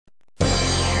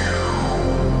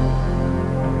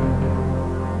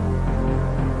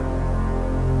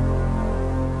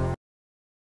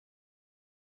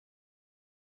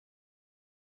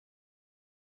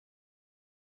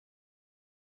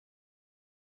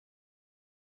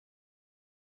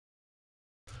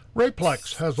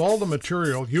Rayplex has all the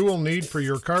material you will need for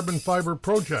your carbon fiber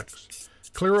projects.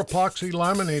 Clear Epoxy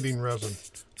laminating resin,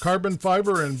 carbon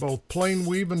fiber in both plain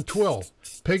weave and twill,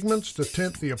 pigments to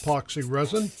tint the epoxy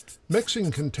resin,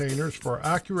 mixing containers for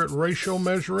accurate ratio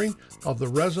measuring of the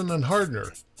resin and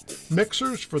hardener,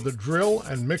 mixers for the drill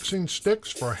and mixing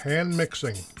sticks for hand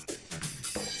mixing.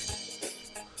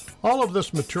 All of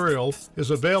this material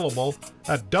is available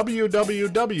at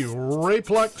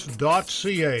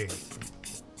www.rayplex.ca.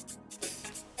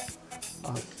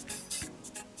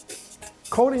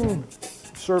 Coating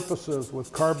surfaces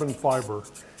with carbon fiber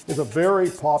is a very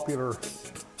popular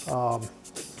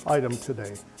item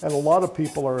today, and a lot of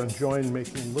people are enjoying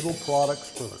making little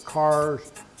products for their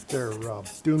cars, their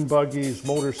dune buggies,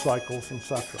 motorcycles,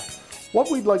 etc. What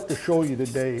we'd like to show you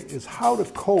today is how to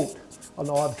coat an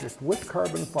object with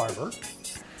carbon fiber,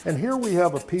 and here we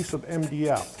have a piece of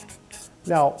MDF.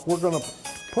 Now we're going to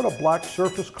put a black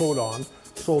surface coat on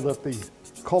so that the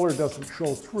color doesn't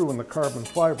show through in the carbon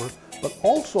fiber, but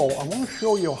also I want to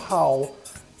show you how,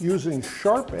 using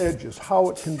sharp edges, how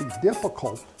it can be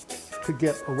difficult to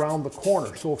get around the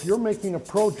corner. So if you're making a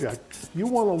project, you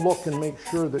want to look and make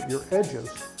sure that your edges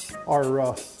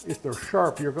are, if they're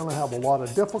sharp, you're going to have a lot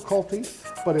of difficulty,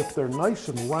 but if they're nice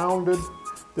and rounded,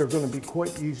 they're going to be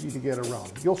quite easy to get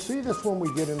around. You'll see this when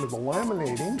we get into the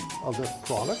laminating of this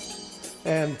product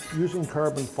and using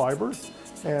carbon fiber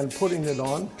and putting it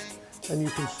on, and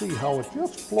you can see how it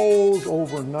just flows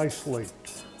over nicely.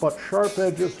 But sharp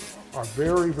edges are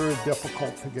very, very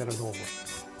difficult to get it over.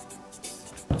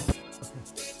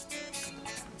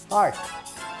 Hi,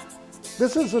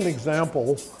 this is an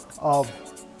example of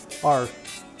our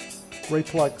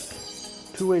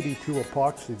Rayplex 282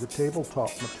 epoxy, the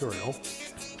tabletop material,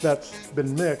 that's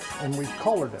been mixed and we've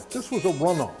colored it. This was a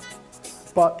runoff,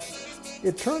 but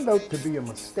it turned out to be a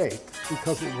mistake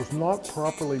because it was not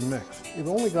properly mixed. It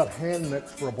only got hand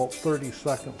mixed for about 30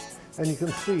 seconds, and you can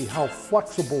see how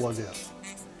flexible it is,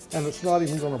 and it's not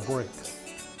even going to break.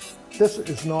 This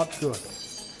is not good.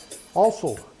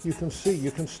 Also, you can see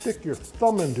you can stick your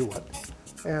thumb into it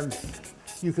and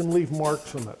you can leave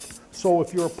marks in it. So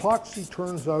if your epoxy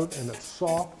turns out and it's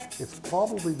soft, it's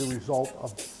probably the result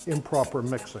of improper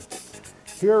mixing.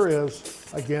 Here is,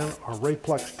 again, our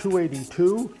Rayplex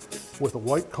 282 with a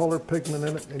white color pigment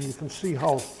in it, and you can see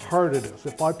how hard it is.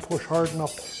 If I push hard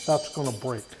enough, that's going to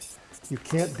break. You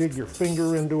can't dig your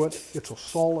finger into it. It's a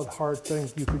solid, hard thing.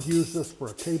 You could use this for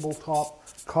a tabletop,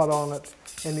 cut on it,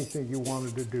 anything you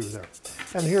wanted to do there.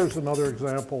 And here's another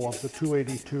example of the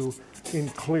 282 in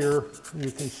clear.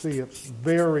 You can see it's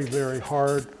very, very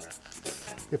hard.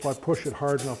 If I push it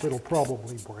hard enough, it'll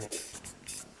probably break.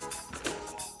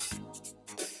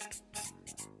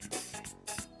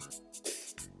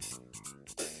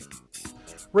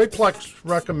 Rayplex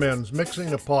recommends mixing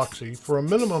epoxy for a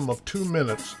minimum of 2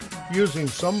 minutes using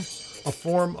a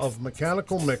form of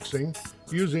mechanical mixing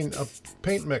using a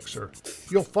paint mixer.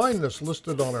 You'll find this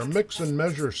listed on our mix and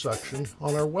measure section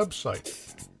on our website.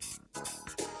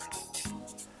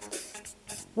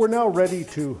 We're now ready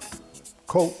to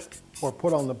coat or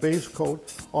put on the base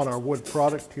coat on our wood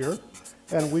product here,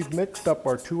 and we've mixed up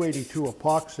our 282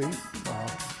 epoxy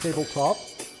tabletop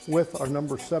with our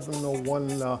number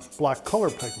 701 black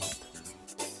color pigment.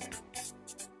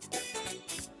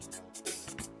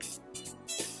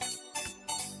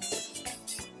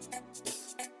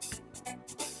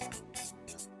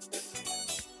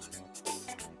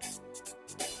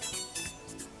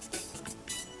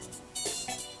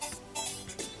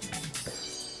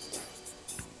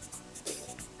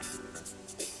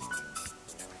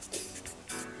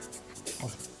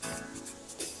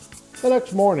 The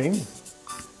next morning,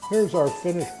 here's our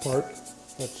finished part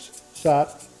that's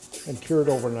sat and cured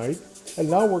overnight, and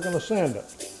now we're going to sand it.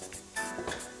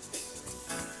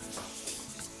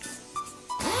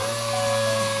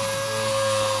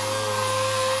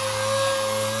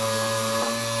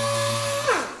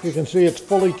 You can see it's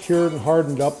fully cured and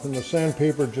hardened up, and the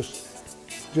sandpaper just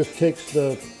takes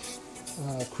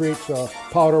creates a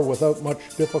powder without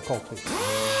much difficulty.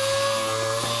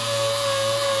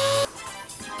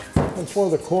 And for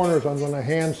the corners, I'm going to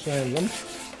hand sand them.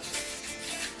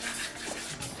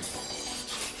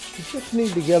 You just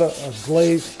need to get a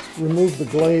glaze, remove the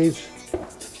glaze.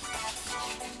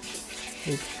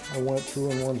 Oops, I went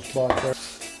through in one spot there.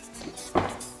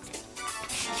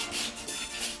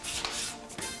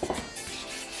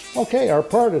 Okay, our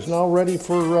part is now ready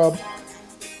for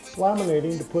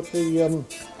laminating to put the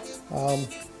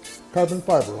carbon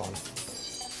fiber on.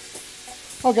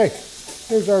 Okay,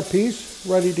 here's our piece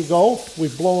ready to go.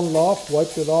 We've blown it off,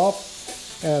 wiped it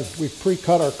off, and we've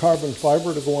pre-cut our carbon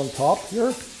fiber to go on top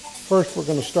here. First, we're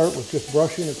going to start with just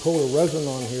brushing a coat of resin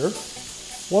on here.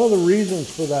 One of the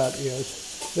reasons for that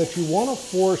is that you want to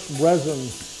force resin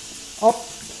up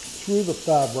through the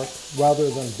fabric rather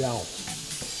than down.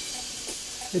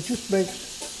 It just makes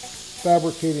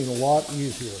fabricating a lot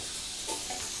easier.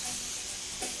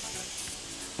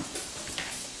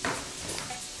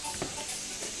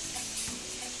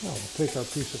 Now we'll take our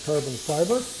piece of carbon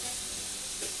fiber,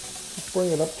 just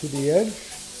bring it up to the edge,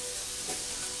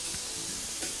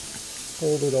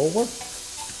 fold it over.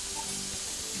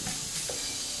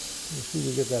 You see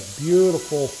you get that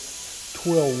beautiful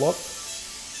twill look.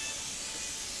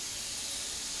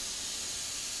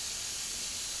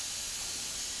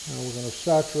 Now we're going to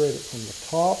saturate it from the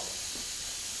top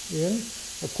in.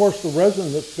 Of course, the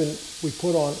resin we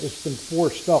put on, it's been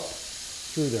forced up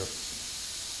through there.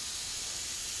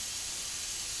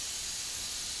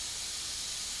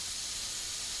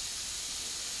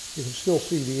 You can still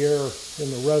see the air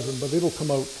in the resin, but it'll come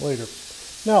out later.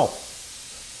 Now,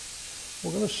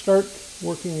 we're going to start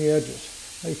working the edges.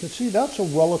 Now you can see that's a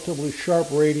relatively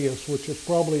sharp radius, which is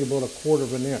probably about 1/4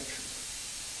 of an inch.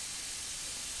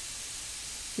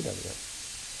 Get out of there.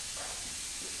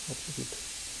 That's good.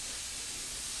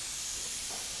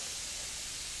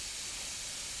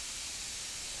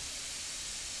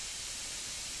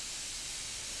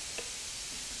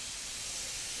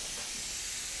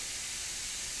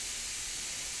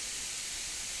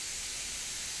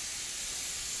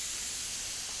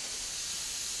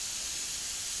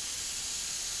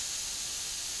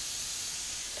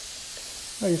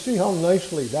 Now you see how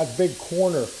nicely that big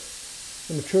corner,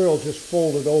 the material just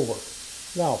folded over.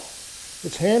 Now,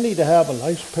 it's handy to have a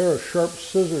nice pair of sharp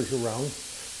scissors around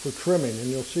for trimming,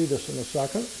 and you'll see this in a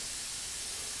second.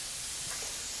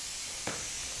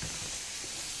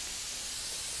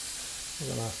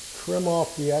 We're going to trim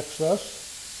off the excess.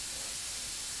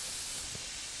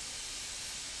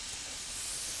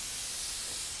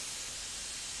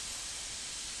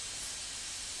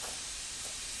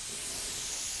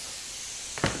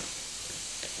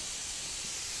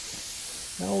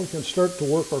 Now we can start to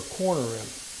work our corner in.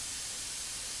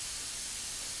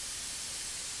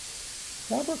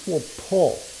 Fabric will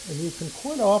pull, and you can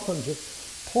quite often just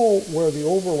pull where the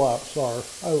overlaps are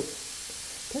out.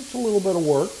 Takes a little bit of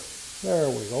work. There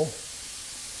we go.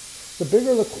 The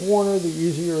bigger the corner, the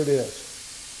easier it is.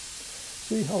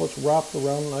 See how it's wrapped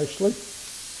around nicely?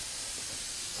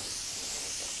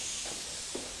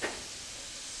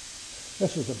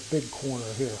 This is a big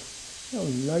corner here. See how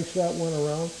nice that went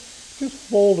around? Just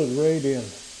fold it right in.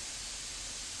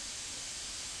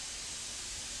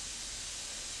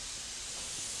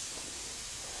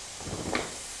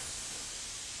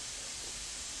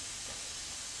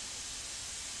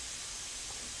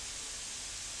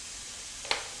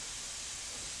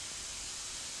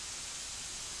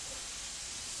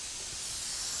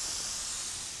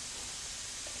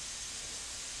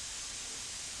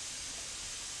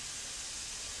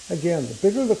 Again, the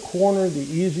bigger the corner, the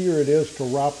easier it is to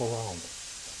wrap around.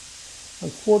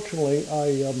 Unfortunately,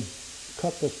 I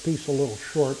cut this piece a little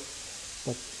short,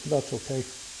 but that's okay.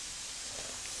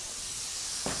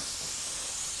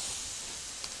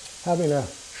 Having a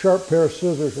sharp pair of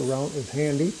scissors around is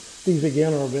handy. These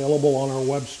again are available on our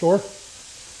web store.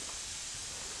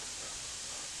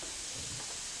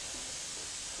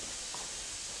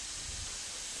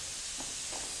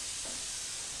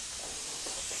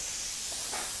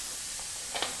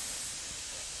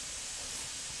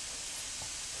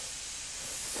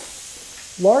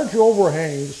 Large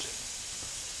overhangs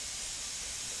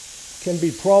can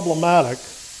be problematic,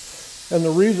 and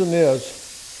the reason is,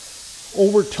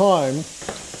 over time,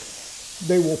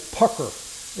 they will pucker,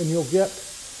 and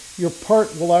your part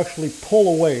will actually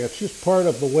pull away. It's just part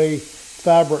of the way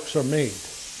fabrics are made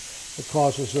that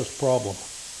causes this problem.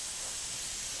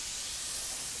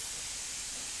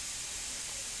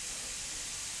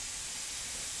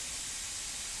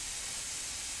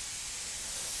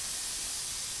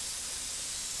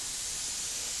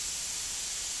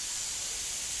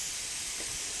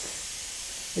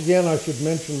 Again, I should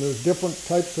mention there's different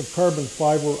types of carbon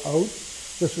fiber out.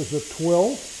 This is a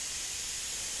twill,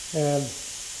 and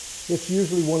it's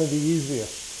usually one of the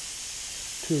easiest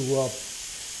to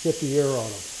get the air out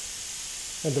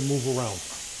of and to move around.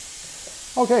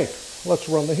 Okay, let's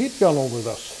run the heat gun over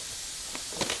this.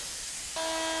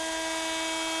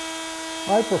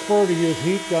 I prefer to use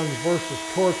heat guns versus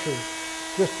torches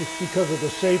just because of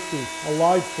the safety. A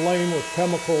live flame with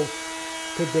chemicals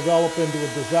could develop into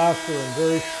a disaster in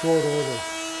very short order.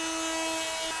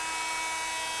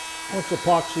 Once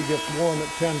epoxy gets warm, it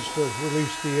tends to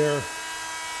release the air.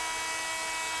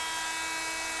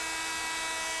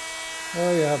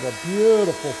 There you have a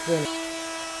beautiful finish.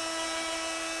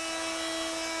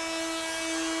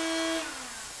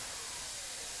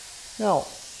 Now,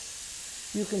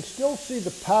 you can still see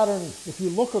the pattern. If you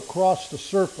look across the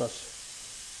surface,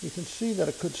 you can see that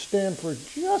it could stand for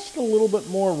just a little bit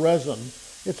more resin.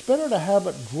 It's better to have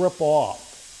it drip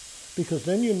off, because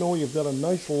then you know you've got a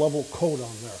nice level coat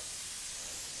on there.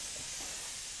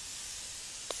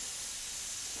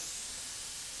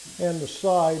 And the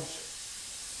sides,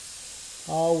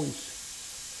 always,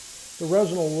 the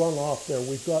resin will run off there.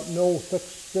 We've got no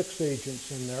fix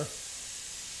agents in there,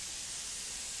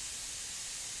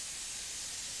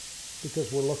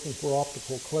 because we're looking for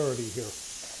optical clarity here.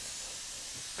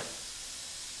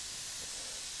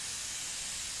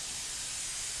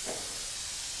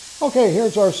 Okay,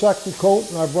 here's our second coat,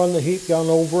 and I've run the heat gun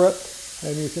over it,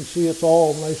 and you can see it's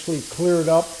all nicely cleared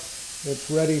up. It's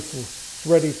ready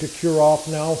to cure off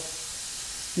now.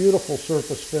 Beautiful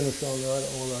surface finish on there. I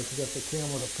don't know whether I can get the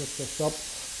camera to pick this up.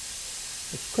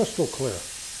 It's crystal clear.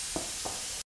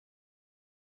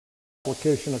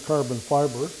 Application of carbon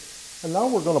fiber. And now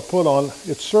we're going to put on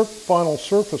its final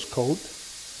surface coat,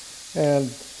 and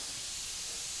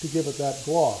to give it that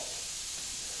gloss.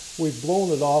 We've blown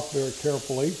it off very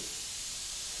carefully.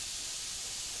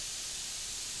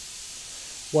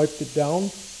 Wiped it down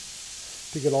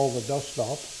to get all the dust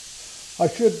off. I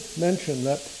should mention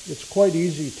that it's quite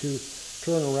easy to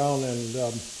turn around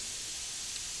and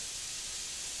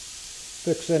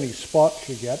fix any spots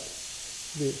you get.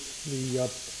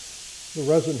 The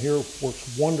resin here works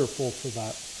wonderful for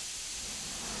that.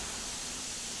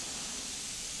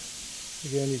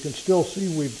 Again, you can still see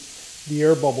the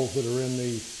air bubbles that are in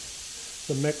the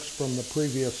mix from the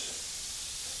previous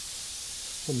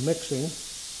mixing.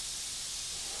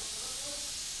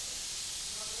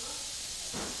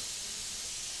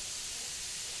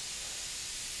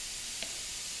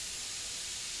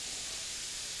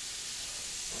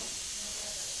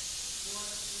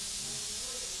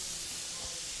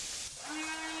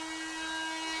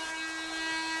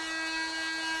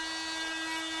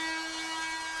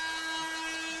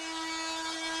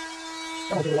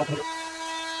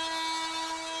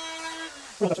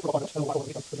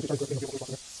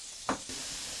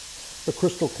 The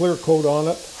crystal clear coat on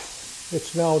it.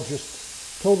 It's now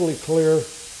just totally clear,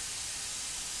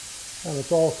 and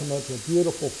it's all come out to a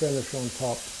beautiful finish on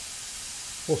top.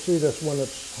 We'll see this when it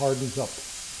hardens up.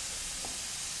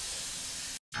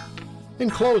 In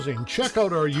closing, check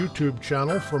out our YouTube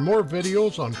channel for more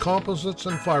videos on composites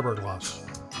and fiberglass.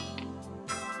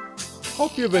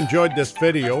 Hope you've enjoyed this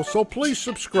video, so please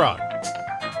subscribe.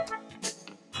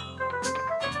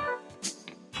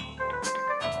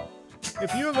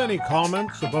 If you have any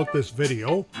comments about this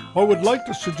video or would like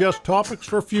to suggest topics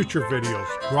for future videos,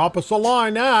 drop us a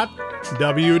line at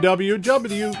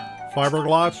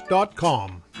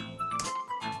www.fiberglass.com.